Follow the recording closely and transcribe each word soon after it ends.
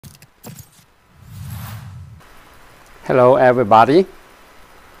Hello everybody,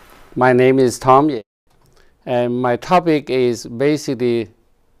 my name is Tom Yeh, and my topic is basically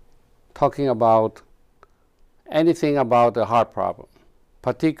talking about anything about the heart problem.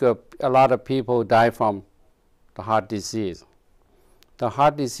 Particularly, a lot of people die from the heart disease. The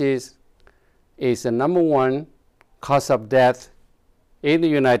heart disease is the #1 cause of death in the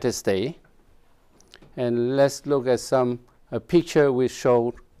United States. And let's look at a picture we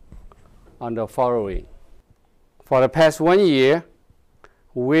showed on the following. For the past 1 year,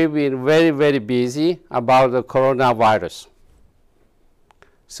 we've been very busy about the coronavirus.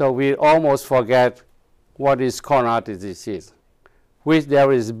 So we almost forget what is coronary disease, which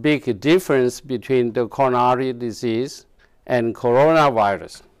there is big difference between the coronary disease and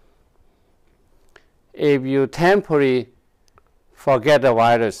coronavirus. If you temporarily forget the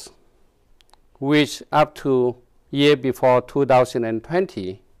virus, which up to year before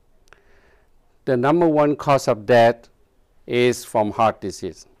 2020, the #1 cause of death is from heart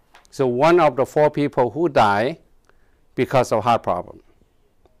disease. So 1 of the 4 people who die because of heart problem.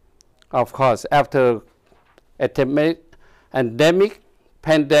 Of course, after pandemic,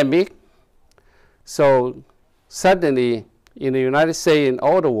 so suddenly in the United States and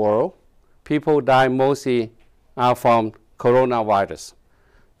all the world, people die mostly from coronavirus.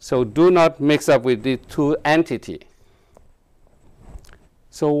 So do not mix up with these 2 entities.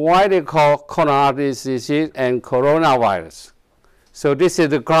 So why they call coronary disease and coronavirus? So this is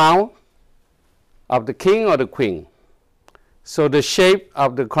the crown of the king or the queen. So the shape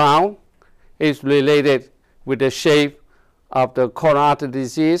of the crown is related with the shape of the coronary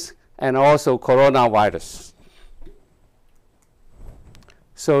disease and also coronavirus.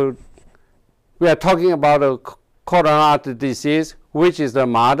 So we are talking about a coronary disease, which is the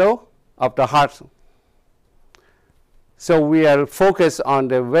model of the heart. So we are focused on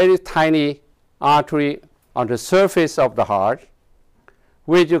the very tiny artery on the surface of the heart,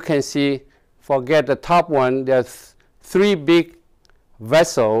 which you can see, forget the top one, there's 3 big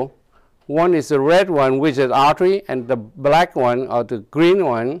vessels. One is the red one, which is artery, and the black one or the green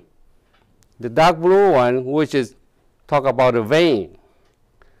one, the dark blue one, which is talk about the vein.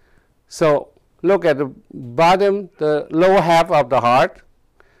 So look at the bottom, the lower half of the heart.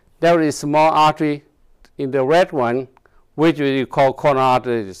 There is small artery in the red one, which we call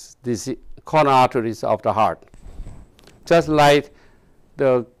coronary arteries of the heart. Just like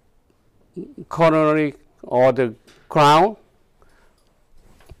the coronary or the crown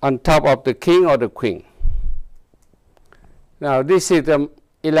on top of the king or the queen. Now this is the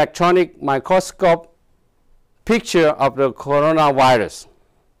electronic microscope picture of the coronavirus.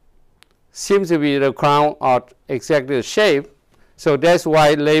 Seems to be the crown or exactly the shape, so that's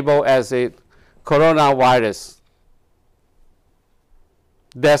why labeled as a coronavirus.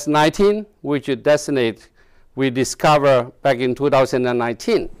 That's 19, which is designate we discovered back in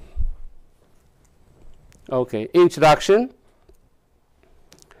 2019. Okay, introduction.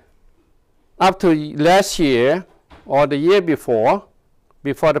 Up to last year or the year before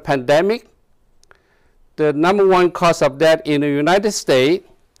the pandemic, the #1 cause of death in the United States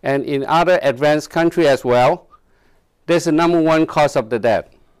and in other advanced countries as well, there's the #1 cause of the death.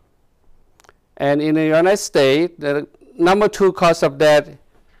 And in the United States, the #2 cause of death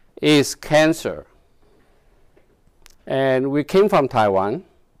is cancer. And we came from Taiwan.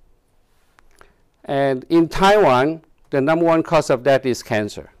 And in Taiwan, the #1 cause of death is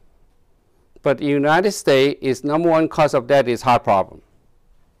cancer. But in the United States, its #1 cause of death is heart problem.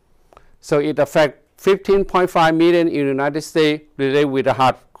 So it affects 15.5 million in the United States related with a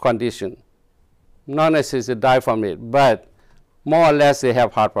heart condition. Not necessarily die from it, but more or less they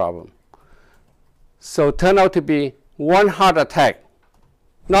have heart problem. So turn out to be 1 heart attack.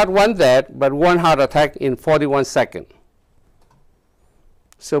 Not 1 death, but 1 heart attack in 41 seconds.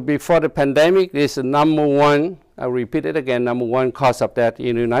 So before the pandemic, this is #1, I repeat it again, #1 cause of death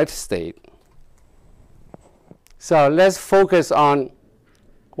in the United States. So let's focus on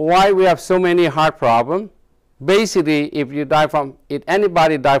why we have so many heart problems. Basically, if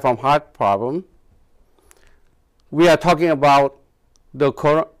anybody die from heart problem, we are talking about the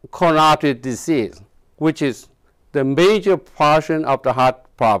coronary disease, which is the major portion of the heart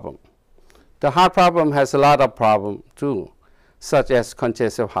problem. The heart problem has a lot of problems too, such as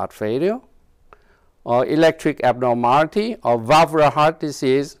congestive heart failure, or electric abnormality, or valvular heart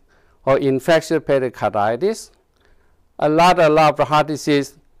disease, or infectious pericarditis. A lot of heart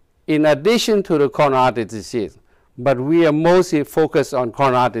disease in addition to the coronary disease, but we are mostly focused on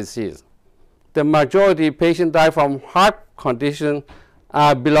coronary disease. The majority of patients die from heart condition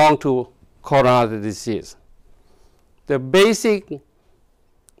belong to coronary disease. The basic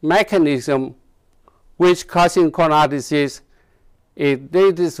mechanism which causing coronary heart disease.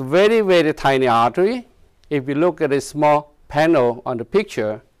 There is very, very tiny artery. If you look at a small panel on the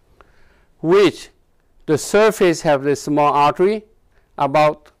picture, which the surface have the small artery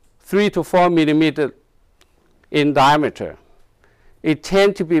about 3 to 4 millimeters in diameter. It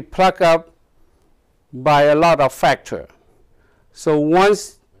tends to be plugged up by a lot of factor. So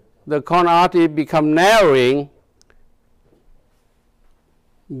once the coronary artery become narrowing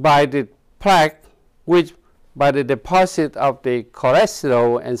by the plaque, which by the deposit of the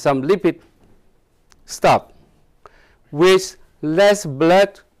cholesterol and some lipid stuff, which less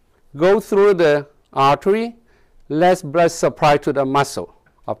blood go through the artery, less blood supply to the muscle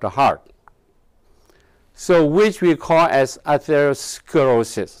of the heart. So which we call as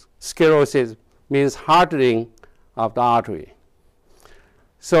atherosclerosis. Sclerosis means hardening of the artery.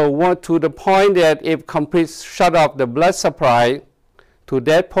 So to the point that if complete shut off the blood supply to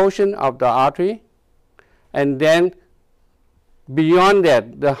that portion of the artery, and then beyond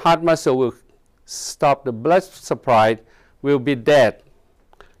that, the heart muscle will stop the blood supply, will be dead.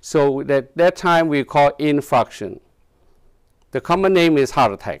 So at that time we call infarction. The common name is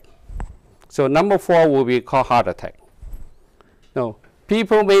heart attack. So number 4 will be called heart attack. No,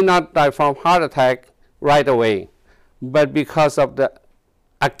 people may not die from heart attack right away, but because of the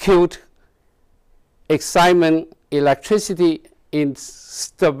acute excitement, electricity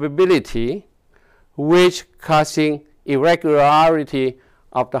instability, which causing irregularity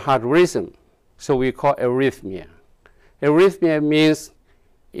of the heart rhythm. So we call arrhythmia. Arrhythmia means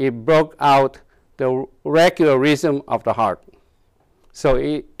it broke out the regular rhythm of the heart. So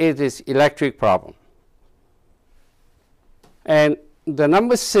it is electric problem. And the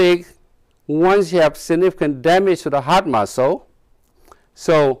number 6, once you have significant damage to the heart muscle,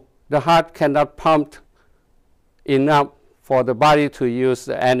 so the heart cannot pump enough for the body to use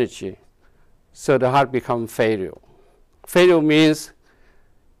the energy. So the heart becomes failure. Failure means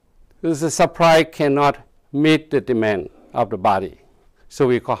the supply cannot meet the demand of the body. So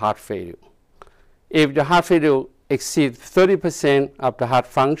we call heart failure. If the heart failure exceeds 30% of the heart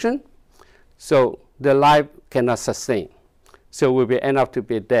function, so the life cannot sustain. So we will end up to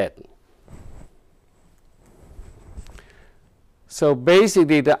be dead. So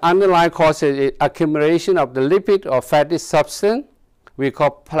basically the underlying cause is accumulation of the lipid or fatty substance we call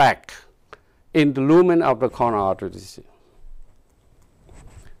plaque in the lumen of the coronary arteries.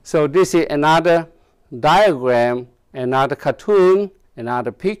 So this is another diagram, another cartoon,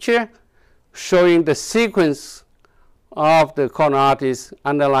 another picture showing the sequence of the coronary arteries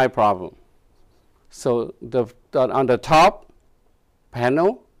underlying problem. So on the top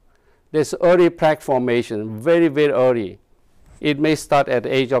panel, there's early plaque formation, very, very early. It may start at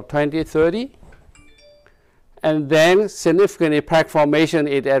the age of 20, 30, and then significantly plaque formation,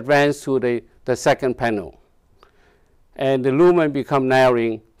 it advanced to the second panel. And the lumen become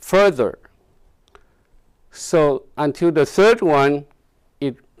narrowing further. So until the third one,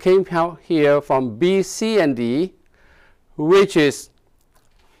 it came out here from B, C, and D, which is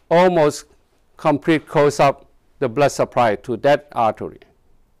almost complete close up the blood supply to that artery.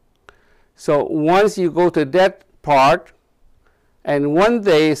 So once you go to that part, and one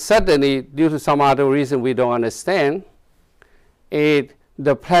day suddenly, due to some other reason we don't understand,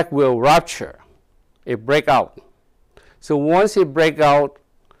 the plaque will rupture, it break out. So once it break out,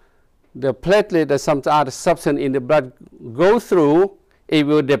 the platelet or some other substance in the blood go through, it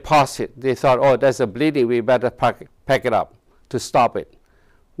will deposit. They thought, oh, there's a bleeding, we better pack it up to stop it.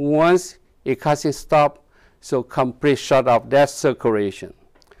 Once it can't stop, so complete shut off that circulation.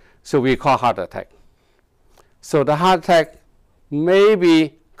 So we call heart attack. So the heart attack may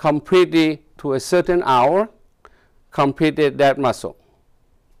be completely to a certain hour, completed that muscle.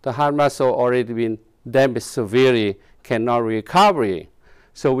 The heart muscle already been damaged severely, cannot recover.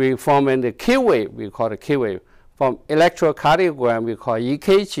 So we form in the Q wave, we call it Q wave. From electrocardiogram, we call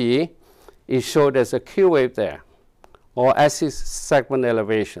EKG, it shows there's a Q wave there, or axis segment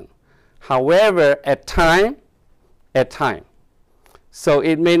elevation. However, at time, so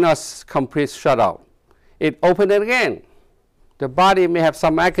it may not complete shut out. It opened it again. The body may have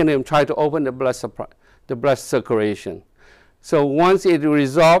some mechanism try to open the blood supply, the blood circulation. So once it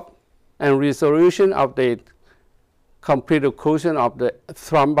resolves and resolution of the complete occlusion of the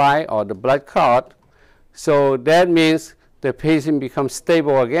thrombi or the blood clot, so that means the patient becomes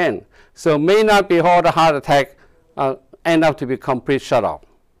stable again. So may not be all the heart attack end up to be complete shut off.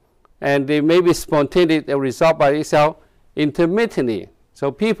 And they may be spontaneous resolved by itself intermittently.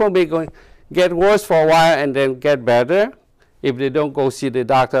 So people may get worse for a while and then get better. If they don't go see the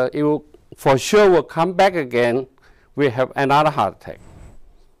doctor, it will for sure will come back again. We have another heart attack.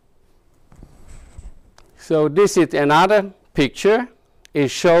 So this is another picture. It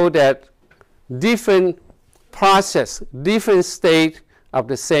shows that different process, different state of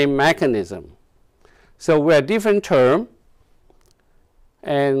the same mechanism. So we have different term.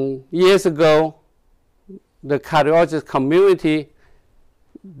 And years ago, the cardiologist community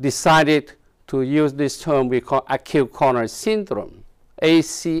decided to use this term we call acute coronary syndrome,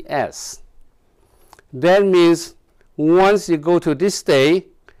 ACS. That means once you go to this stage,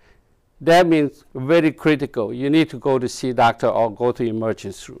 that means very critical. You need to go to see doctor or go to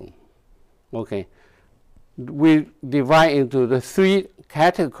emergency room. Okay. We divide into the 3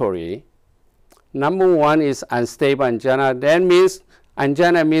 categories. Number 1 is unstable angina. That means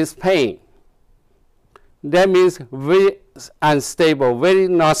angina means pain. That means very unstable, very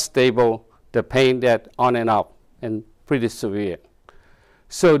not stable, the pain that on and off and pretty severe.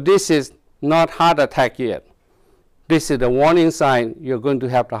 So this is not heart attack yet. This is the warning sign you're going to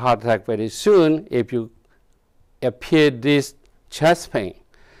have the heart attack very soon if you appear this chest pain.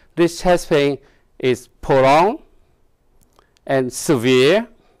 This chest pain is prolonged and severe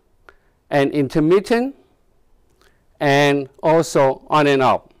and intermittent and also on and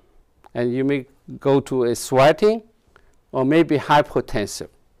off. And you may go to a sweating or maybe hypotensive.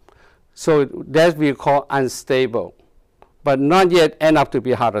 So that we call unstable, but not yet end up to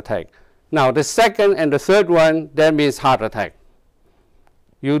be heart attack. Now the second and the third one, that means heart attack.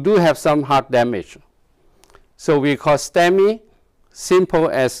 You do have some heart damage. So we call STEMI, simple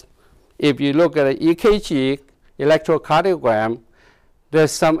as if you look at an EKG, electrocardiogram,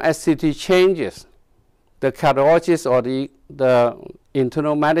 there's some SCT changes. The cardiologist or the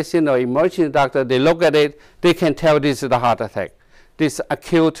internal medicine or emergency doctor, they look at it, they can tell this is a heart attack, this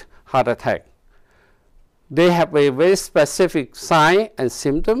acute heart attack. They have a very specific sign and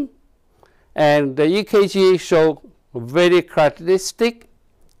symptom, and the EKG show very characteristic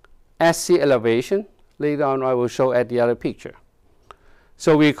SC elevation. Later on I will show at the other picture.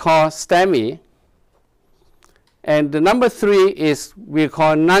 So we call STEMI. And the number 3 is we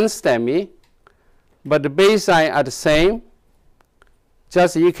call non-STEMI, but the baseline are the same,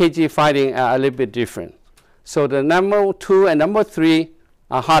 just EKG finding are a little bit different. So the number 2 and number 3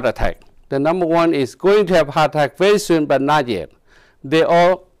 are heart attack. The number 1 is going to have heart attack very soon, but not yet. They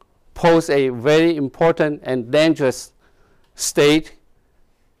all pose a very important and dangerous state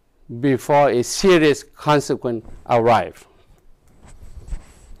before a serious consequence arrive.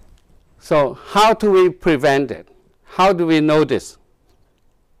 So how do we prevent it? How do we know this?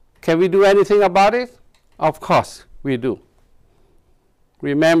 Can we do anything about it? Of course we do.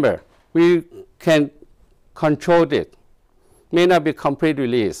 Remember, we can control it. May not be complete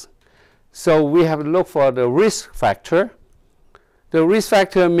release. So we have to look for the risk factor. The risk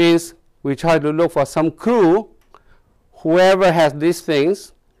factor means we try to look for some clue. Whoever has these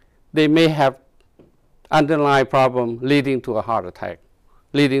things, they may have underlying problem leading to a heart attack,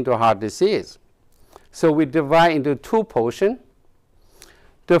 leading to heart disease. So we divide into 2 portions.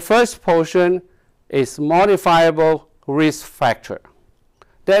 The first portion is modifiable risk factor.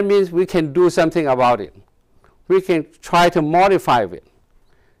 That means we can do something about it. We can try to modify it.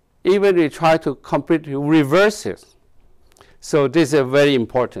 Even we try to completely reverse it. So this is very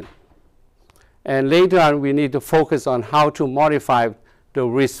important. And later on we need to focus on how to modify the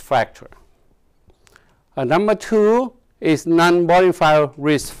risk factor. Number 2 is non-modifiable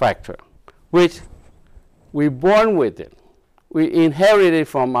risk factor, which we're born with it. We inherit it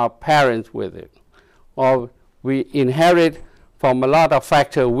from our parents with it. Or we inherit from a lot of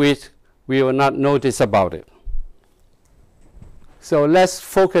factors which we will not notice about it. So let's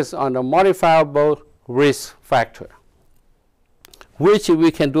focus on the modifiable risk factor, which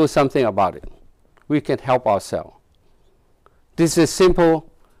we can do something about it. We can help ourselves. This is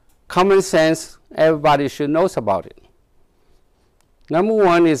simple, common sense, everybody should know about it. Number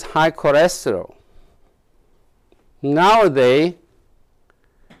 1 is high cholesterol. Nowadays,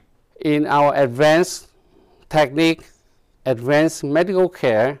 in our advanced technique, advanced medical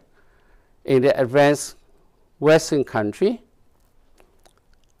care, in the advanced Western country,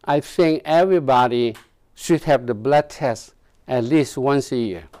 I think everybody should have the blood test at least once a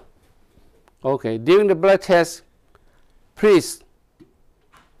year. Okay, during the blood test, please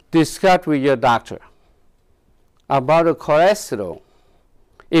discuss with your doctor about the cholesterol.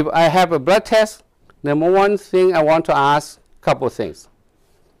 If I have a blood test, number 1 thing I want to ask, couple things.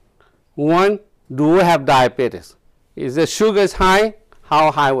 1, do I have diabetes? Is the sugars high?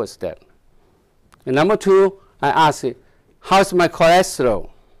 How high was that? And number 2, I ask it, how's my cholesterol?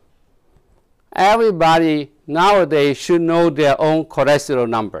 Everybody nowadays should know their own cholesterol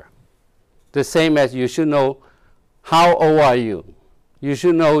number. The same as you should know how old are you. You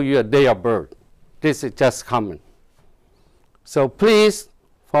should know your day of birth. This is just common. So please,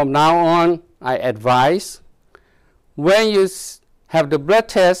 from now on, I advise, when you have the blood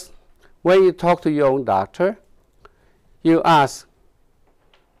test, when you talk to your own doctor, you ask,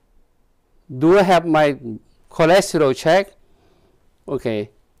 do I have my cholesterol checked? Okay.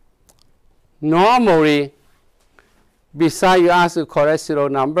 Normally, besides you ask the cholesterol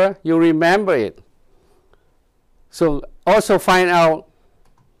number, you remember it. So also find out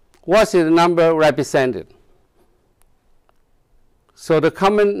what is the number represented. So the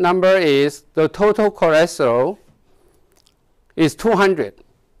common number is the total cholesterol is 200,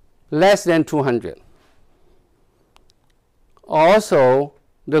 less than 200. Also,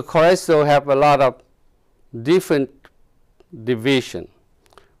 the cholesterol have a lot of different division.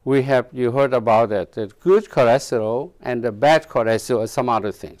 We have, you heard about that, the good cholesterol and the bad cholesterol and some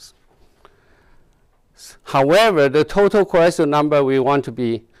other things. However, the total cholesterol number we want to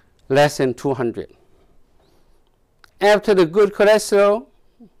be less than 200. After the good cholesterol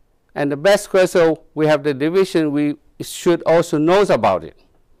and the bad cholesterol, we have the division, we should also know about it.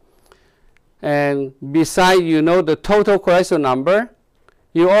 And besides, you know the total cholesterol number,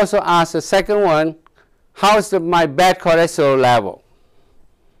 you also ask the second one, how's my bad cholesterol level?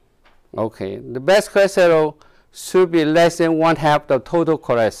 Okay, the bad cholesterol should be less than 1/2 the total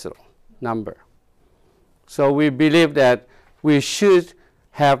cholesterol number. So we believe that we should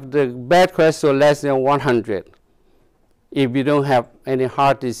have the bad cholesterol less than 100 if you don't have any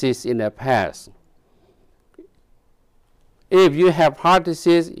heart disease in the past. If you have heart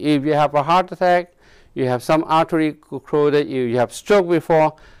disease, if you have a heart attack, you have some artery corroded, you have stroke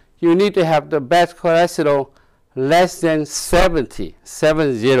before, you need to have the bad cholesterol less than 70.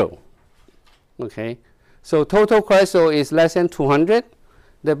 Okay, so total cholesterol is less than 200.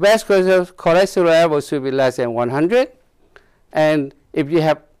 The bad cholesterol level should be less than 100. And if you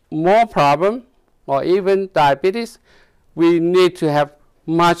have more problem or even diabetes, we need to have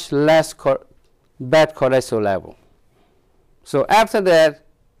much less bad cholesterol level. So after that,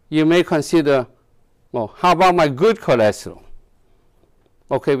 you may consider, well, how about my good cholesterol?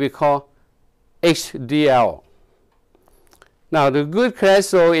 Okay, we call HDL. Now, the good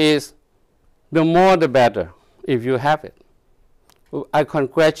cholesterol is the more the better if you have it. I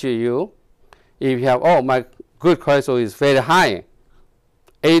congratulate you if you have, oh, my good cholesterol is very high,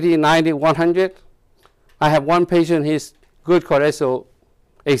 80, 90, 100. I have one patient, his good cholesterol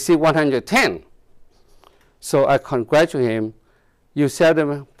exceeds 110. So I congratulate him. You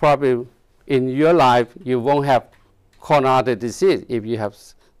seldom probably in your life, you won't have coronary artery disease if you have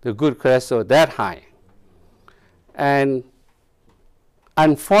the good cholesterol that high. And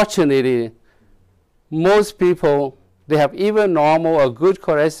unfortunately, most people, they have even normal or good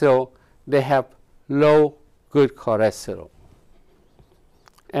cholesterol, they have low good cholesterol.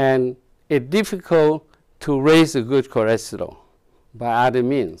 And it's difficult to raise the good cholesterol by other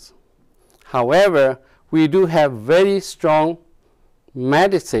means. However, we do have very strong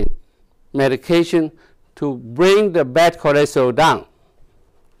medication to bring the bad cholesterol down.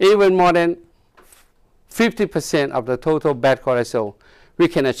 Even more than 50% of the total bad cholesterol, we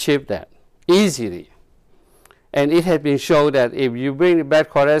can achieve that easily. And it has been shown that if you bring the bad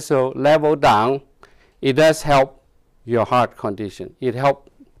cholesterol level down, it does help your heart condition. It helps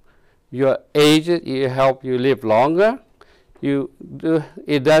your age, it helps you live longer.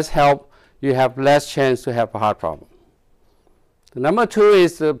 It does help you have less chance to have a heart problem. The number 2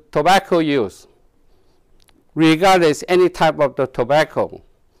 is the tobacco use. Regardless any type of the tobacco,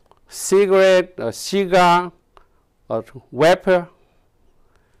 cigarette, or cigar, or vapor,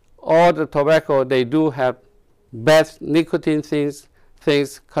 all the tobacco, they do have bad nicotine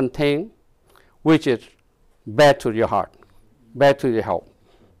things contain, which is bad to your heart, bad to your health.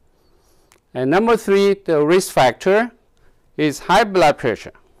 And number 3, the risk factor is high blood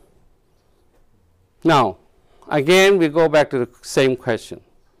pressure. Now, again, we go back to the same question.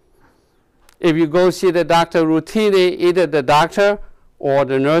 If you go see the doctor routinely, either the doctor or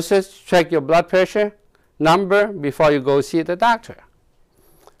the nurses check your blood pressure number before you go see the doctor.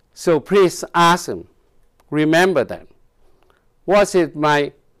 So please ask them, remember that. What is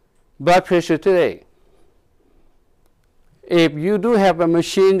my blood pressure today? If you do have a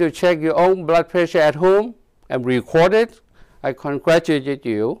machine to check your own blood pressure at home and record it, I congratulate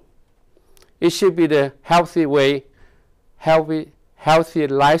you. It should be the healthy way, healthy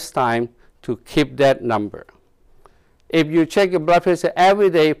lifestyle to keep that number. If you check your blood pressure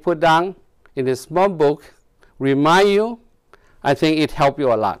every day, put down in a small book, remind you, I think it helps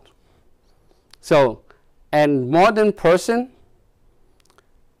you a lot. So, and modern person,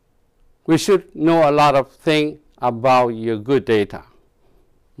 we should know a lot of things about your good data.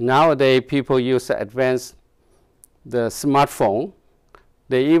 Nowadays, people use the smartphone.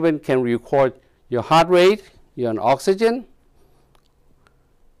 They even can record your heart rate, your oxygen.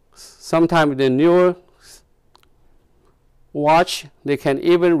 Sometimes the newer watch, they can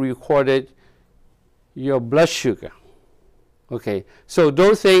even record your blood sugar. Okay, so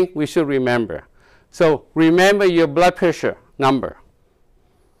those things we should remember. So remember your blood pressure number.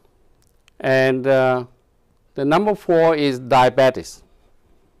 And the number 4 is diabetes.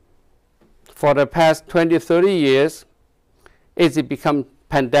 For the past 20, 30 years, it's become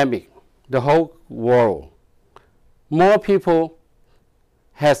pandemic, the whole world. More people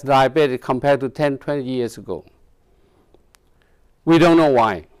has diabetes compared to 10, 20 years ago. We don't know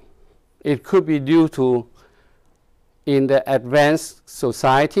why. It could be due to, in the advanced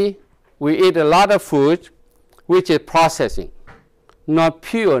society, we eat a lot of food which is processing, not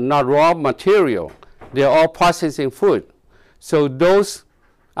pure, not raw material. They're all processing food. So those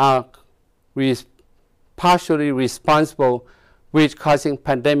are partially responsible with causing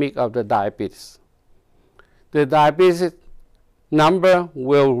pandemic of the diabetes. The diabetes number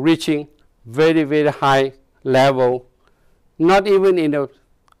will reaching very, very high level, not even in the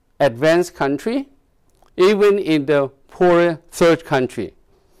advanced country, even in the poorer third country.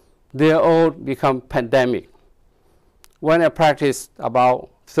 They all become pandemic. When I practiced about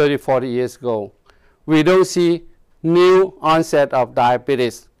 30, 40 years ago, we don't see new onset of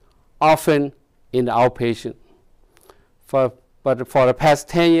diabetes often in the outpatient. But for the past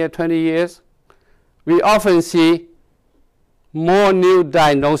 10 years, 20 years, we often see more new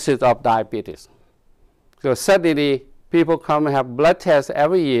diagnosis of diabetes. So suddenly, people come and have blood tests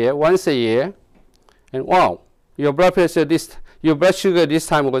every year, once a year, and wow, your blood pressure your blood sugar this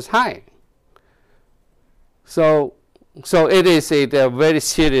time was high. So it is a very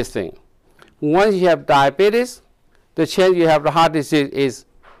serious thing. Once you have diabetes, the chance you have the heart disease is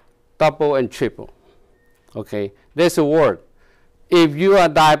double and triple. Okay, there's a word. If you are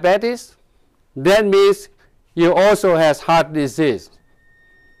diabetes, that means you also has heart disease,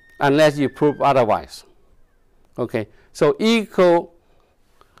 unless you prove otherwise. Okay, so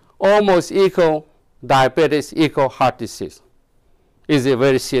almost equal diabetes equal heart disease is a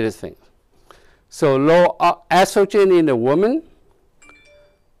very serious thing. So low estrogen in the woman,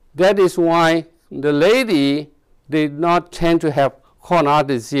 that is why the lady did not tend to have coronary heart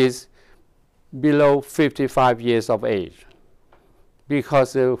disease below 55 years of age,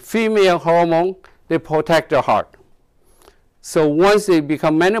 because the female hormone, they protect the heart. So once they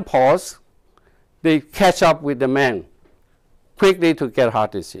become menopause, they catch up with the man quickly to get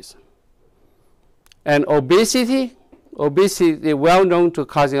heart disease. And obesity is well known to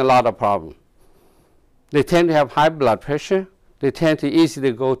causing a lot of problems. They tend to have high blood pressure. They tend to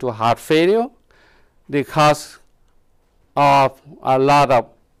easily go to heart failure. They cause of a lot of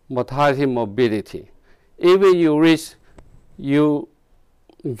mortality, morbidity. Even you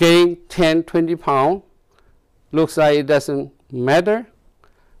gain 10, 20 pounds, looks like it doesn't matter,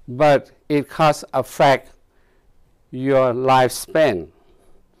 but it affect your lifespan.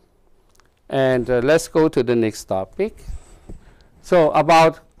 And let's go to the next topic. So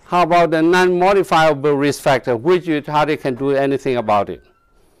how about the non-modifiable risk factor, which you hardly can do anything about it.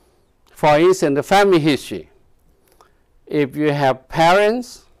 For instance, the family history. If you have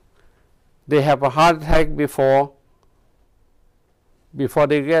parents, they have a heart attack before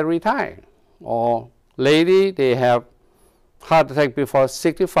they get retired, or lady, they have heart attack before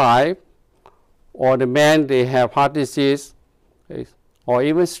 65, or the man, they have heart disease or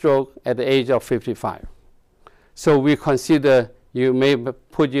even stroke at the age of 55. So we consider you may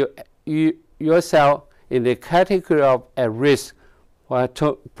put yourself in the category of at risk or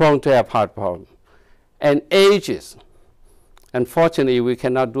prone to have heart problem. And ages, unfortunately, we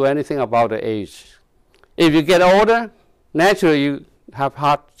cannot do anything about the age. If you get older, naturally you have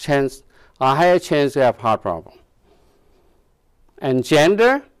a higher chance to have heart problem. And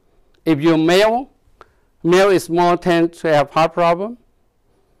gender, if you're male is more tend to have heart problem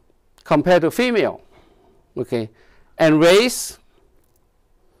compared to female. Okay, and race.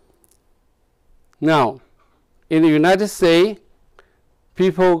 Now, in the United States,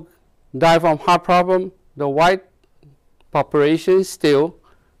 people die from heart problem. The white population still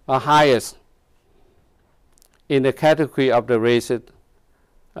are highest in the category of the race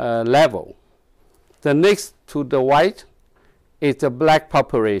level. The next to the white is the black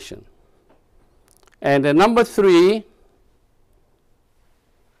population. And the number 3,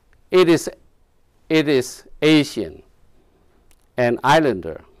 it is Asian and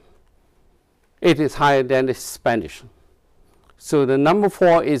Islander. It is higher than the Spanish. So the number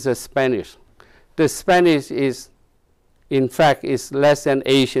 4 is the Spanish. The Spanish is in fact, it's less than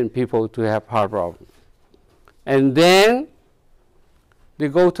Asian people to have heart problem. And then they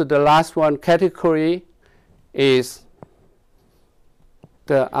go to the last one category is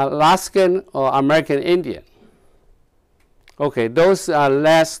the Alaskan or American Indian. Okay, those are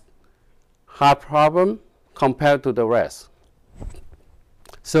less heart problem compared to the rest.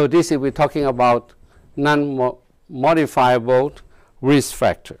 So this is we're talking about non-modifiable risk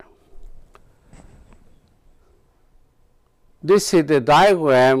factor. This is the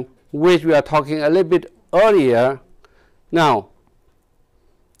diagram which we are talking a little bit earlier. Now,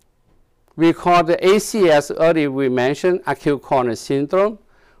 we call the ACS earlier we mentioned, acute coronary syndrome.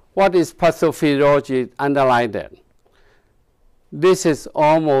 What is pathophysiology underlying that? This is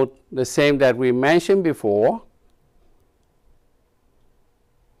almost the same that we mentioned before.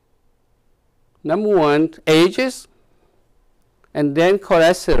 Number one, ages, and then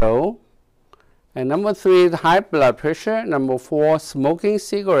cholesterol, and number three, high blood pressure, number four, smoking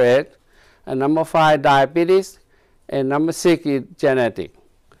cigarette, and number five, diabetes, and number six is genetic.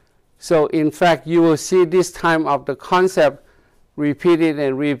 So in fact, you will see this time of the concept repeated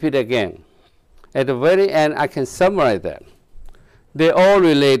and repeat again. At the very end, I can summarize that. They're all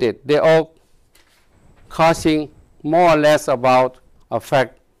related. They're all causing more or less about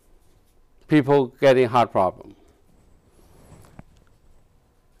affect people getting heart problem.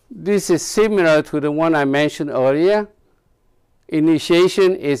 This is similar to the one I mentioned earlier.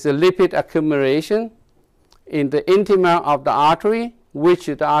 Initiation is the lipid accumulation in the intima of the artery, which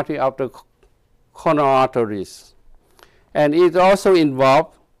is the artery of the coronary arteries. And it also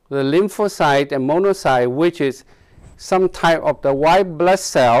involves the lymphocyte and monocyte, which is some type of the white blood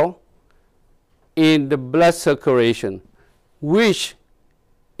cell in the blood circulation, which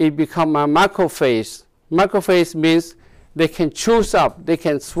it becomes a macrophage. Macrophage means they can chew up, they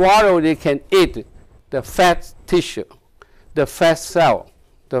can swallow, they can eat the fat tissue, the fat cell,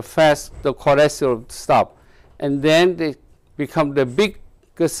 the cholesterol stuff. And then they become the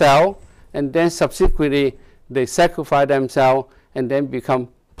bigger cell, and then subsequently they sacrifice themselves and then become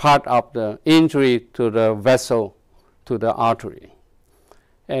part of the injury to the vessel, to the artery.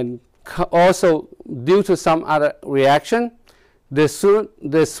 And also, due to some other reaction, the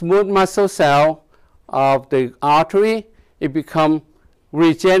smooth muscle cell of the artery, it becomes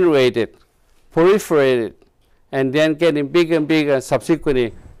regenerated, proliferated, and then getting bigger and bigger,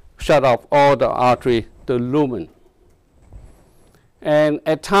 subsequently shut off all the artery, the lumen. And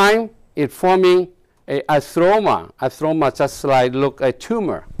at time, it forming a atheroma. Atheroma just like look a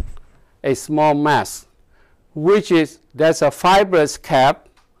tumor, a small mass, which is, there's a fibrous cap,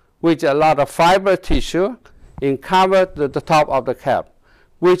 which a lot of fiber tissue in cover the top of the cap,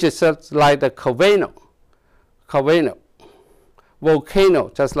 which is just like the volcano,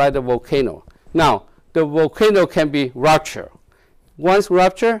 just like the volcano. Now, the volcano can be ruptured. Once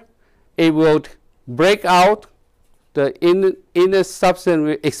ruptured, it will break out, the inner substance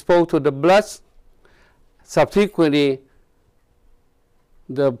will expose to the blood. Subsequently,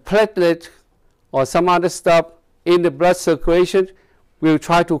 the platelet or some other stuff in the blood circulation will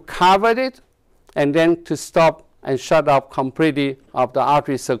try to cover it and then to stop and shut off completely of the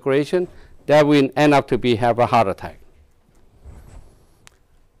artery circulation. That will end up to have a heart attack.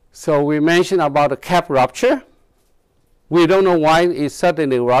 So we mentioned about the cap rupture. We don't know why it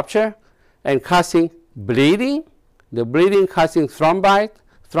suddenly rupture and causing bleeding. The bleeding causing thrombi.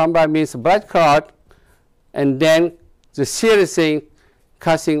 Thrombi means blood clot. And then the serious thing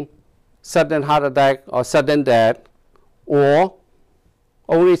causing sudden heart attack or sudden death, or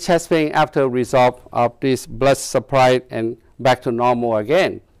only chest pain after resolve of this blood supply and back to normal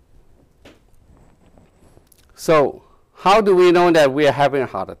again. So how do we know that we are having a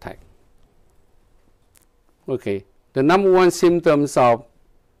heart attack? Okay, the number one symptoms of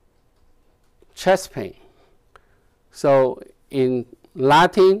chest pain. So in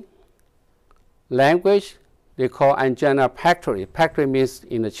Latin language, they call angina pectoris. Pectoris means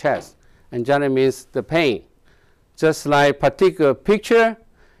in the chest. Angina means the pain. Just like particular picture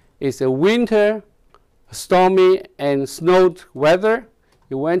is a winter, stormy and snowed weather.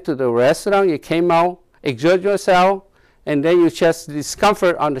 You went to the restaurant, you came out, exert yourself, and then you just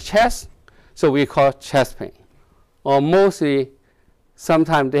discomfort on the chest. So we call chest pain. Or mostly,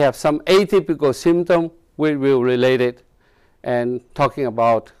 sometimes they have some atypical symptom which we'll relate it and talking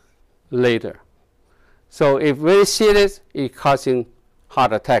about later. So if very serious, it's causing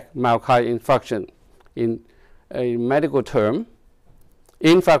heart attack, myocardial infarction in a medical term.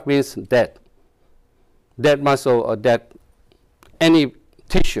 Infarct means dead muscle or dead any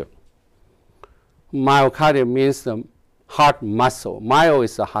tissue. Myocardial means the heart muscle. Myo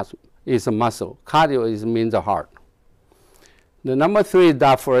is a muscle. Cardio means the heart. The number 3 is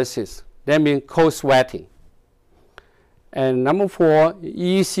diaphoresis. That means cold sweating. And number 4,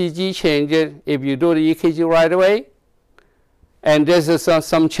 ECG changes. If you do the EKG right away, and there's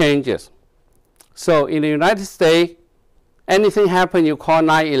some changes. So in the United States, anything happen, you call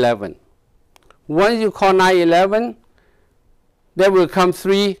 911. Once you call 911, there will come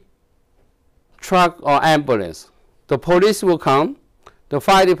 3 truck or ambulance. The police will come, the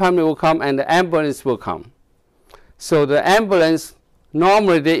fire department will come, and the ambulance will come. So the ambulance,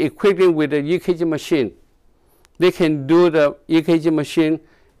 normally they equip it with the EKG machine. They can do the EKG machine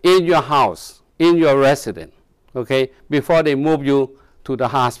in your house, in your residence, okay, before they move you to the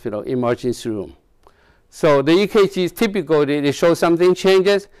hospital emergency room. So the EKG is typical. They show something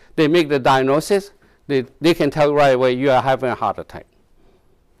changes, they make the diagnosis, they can tell right away you are having a heart attack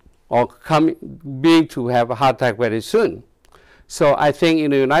or being to have a heart attack very soon. So I think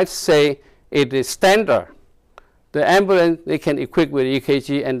in the United States, it is standard. The ambulance, they can equip with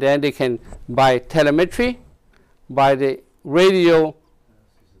EKG, and then they can, by telemetry, by the radio,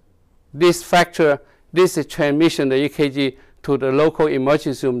 this factor, this is transmission, the EKG, to the local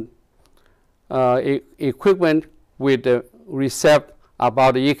emergency room equipment with the recept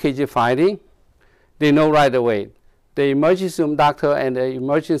about the EKG finding. They know right away. The emergency room doctor and the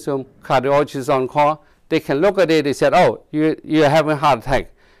emergency room cardiologist on call, they can look at it, they said, oh, you're having a heart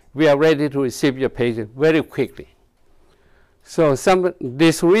attack. We are ready to receive your patient very quickly. So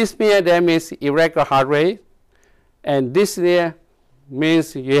dysrhythmia, that means irregular heart rate, and dyspnea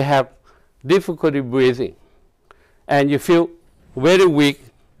means you have difficulty breathing, and you feel very weak.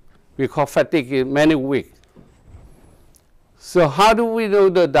 We call fatigue many weeks. So how do we do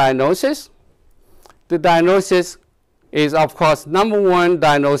the diagnosis? The diagnosis is, of course, number 1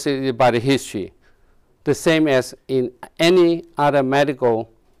 diagnosis is by the history, the same as in any other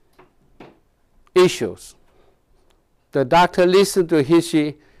medical issues. The doctor listens to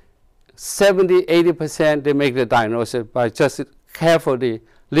history, 70–80% they make the diagnosis by just carefully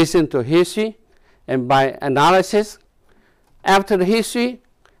listen to history and by analysis. After the history,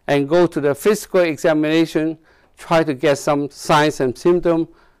 and go to the physical examination, try to get some signs and symptoms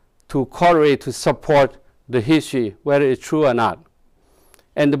to correlate, to support the history, whether it's true or not.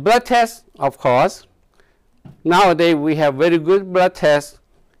 And the blood test, of course, nowadays we have very good blood tests,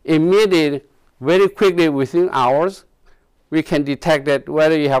 immediately, very quickly, within hours, we can detect that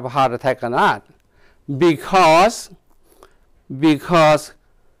whether you have a heart attack or not. Because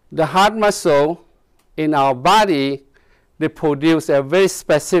the heart muscle in our body, they produce a very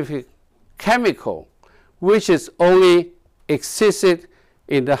specific chemical, which is only existed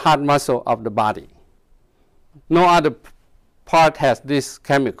in the heart muscle of the body. No other part has this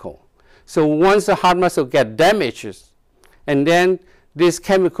chemical. So once the heart muscle gets damaged, and then this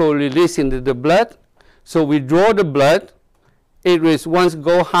chemical released into the blood, so we draw the blood, it is once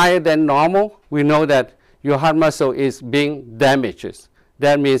go higher than normal, we know that your heart muscle is being damaged.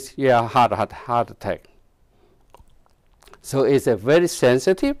 That means you have a heart attack. So it's a very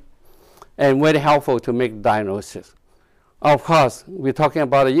sensitive and very helpful to make diagnosis. Of course, we're talking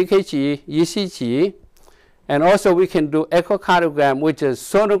about the EKG, ECG, and also we can do echocardiogram, which is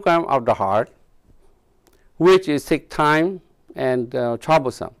sonogram of the heart, which is take time and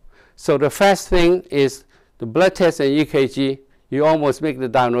troublesome. So the first thing is the blood test and EKG, you almost make the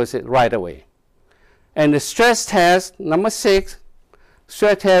diagnosis right away. And the stress test, number 6,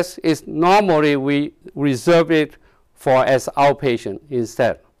 stress test is normally we reserve it for as outpatient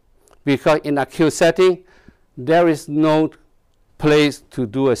instead. Because in acute setting, there is no place to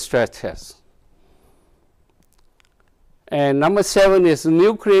do a stress test. And number 7 is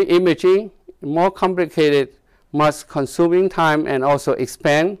nuclear imaging, more complicated, much consuming time and also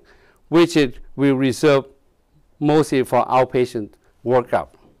expand, which we reserve mostly for outpatient workup.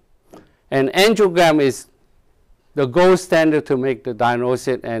 And angiogram is the gold standard to make the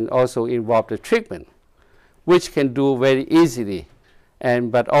diagnosis and also involve the treatment, which can do very easily,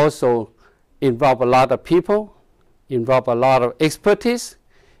 but also involve a lot of people, involve a lot of expertise,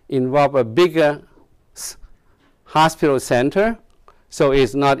 involve a bigger hospital center, so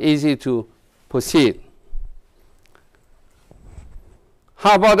it's not easy to proceed.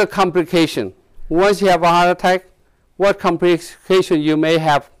 How about the complication? Once you have a heart attack, what complication you may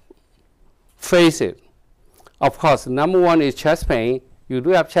have faced it? Of course, number 1 is chest pain. You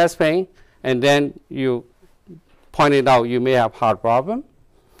do have chest pain, and then you pointed out you may have heart problem.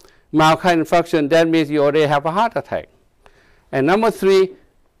 Myocardial infarction, that means you already have a heart attack. And number 3,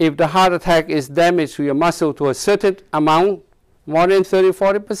 if the heart attack is damage to your muscle to a certain amount, more than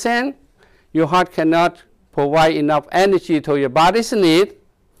 30–40%, your heart cannot provide enough energy to your body's need,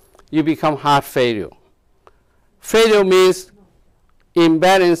 you become heart failure. Failure means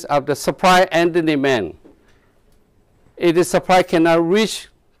imbalance of the supply and the demand. If the supply cannot meet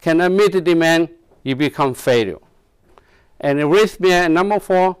the demand, you become failure. And arrhythmia, number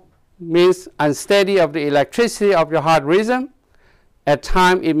 4, means unsteady of the electricity of your heart rhythm. At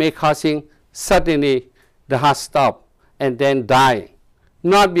times, it may causing suddenly the heart stop and then die.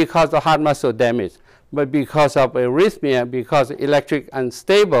 Not because of heart muscle damage, but because of arrhythmia, because electric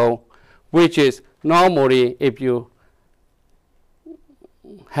unstable, which is normally if you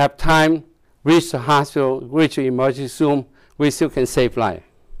have time, reach the hospital, reach the emergency room, we still can save life.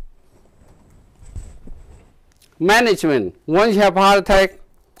 Management. Once you have a heart attack,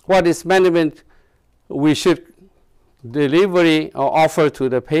 what is management we should delivery or offer to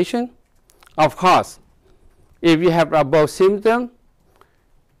the patient? Of course, if you have above symptoms,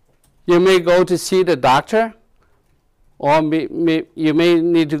 you may go to see the doctor, or you may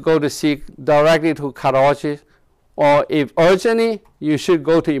need to go to see directly to cardiologist, or if urgently, you should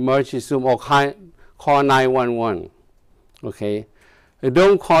go to emergency room or call 911. Okay,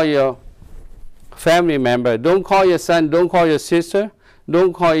 don't call your family member, don't call your son, don't call your sister,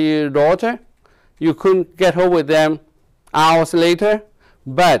 don't call your daughter. You couldn't get hold with them hours later.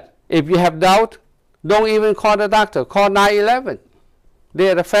 But if you have doubt, don't even call the doctor, call 911. They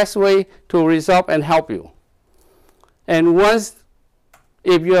are the fast way to resolve and help you. And once,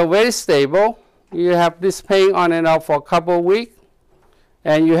 if you are very stable, you have this pain on and off for a couple of weeks,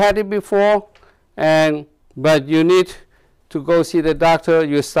 and you had it before, but you need to go see the doctor,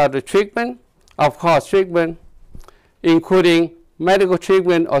 you start the treatment. Of course, treatment, including medical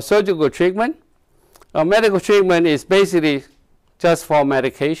treatment or surgical treatment. A medical treatment is basically just for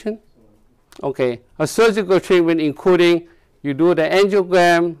medication. Okay, a surgical treatment including you do the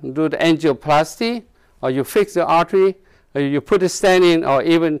angiogram, do the angioplasty, or you fix the artery, or you put a stent in, or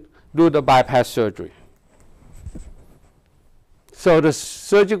even do the bypass surgery. So the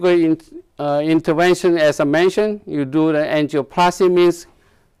surgical intervention, as I mentioned, you do the angioplasty, means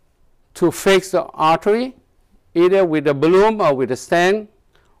to fix the artery, either with a balloon or with a stent,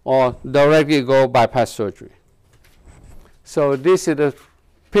 or directly go bypass surgery. So this is the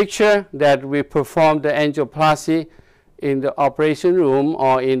picture that we perform the angioplasty in the operation room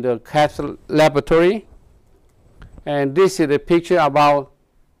or in the cath laboratory. And this is the picture about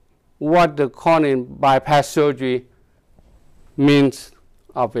what the coronary bypass surgery means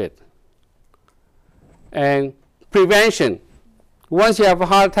of it. And prevention. Once you have a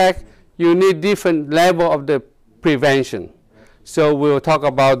heart attack, you need different level of the prevention. So we'll talk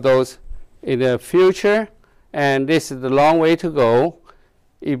about those in the future. And this is the long way to go.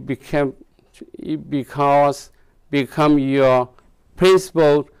 It become your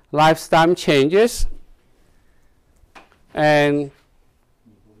principal lifestyle changes. And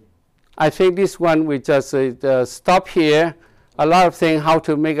I think this one we just stop here. A lot of things how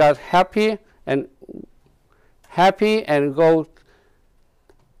to make us happy and go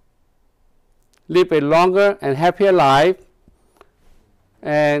live a longer and happier life.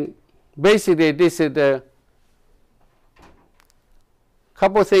 And basically this is the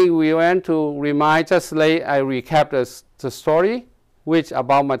couple things we want to remind. Just like I recap the story, which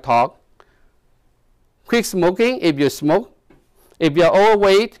about my talk. Quit smoking if you smoke. If you're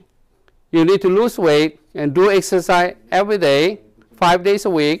overweight, you need to lose weight and do exercise every day, 5 days a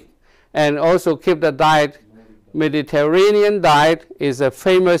week, and also keep the diet. Mediterranean diet is a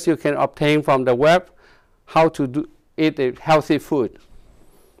famous you can obtain from the web, how to eat a healthy food.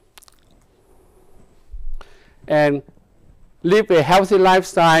 And live a healthy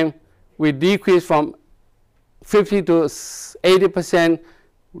lifestyle. We decrease from 50 to 80%,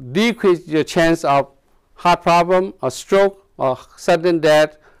 decrease your chance of heart problem or stroke or sudden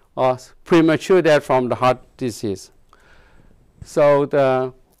death or premature death from the heart disease.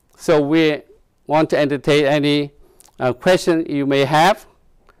 So we want to entertain any question you may have,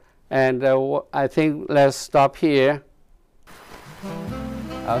 and I think let's stop here.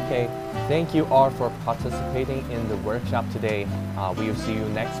 Okay, thank you all for participating in the workshop today. We will see you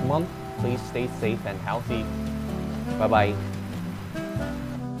next month. Please stay safe and healthy. Bye-bye.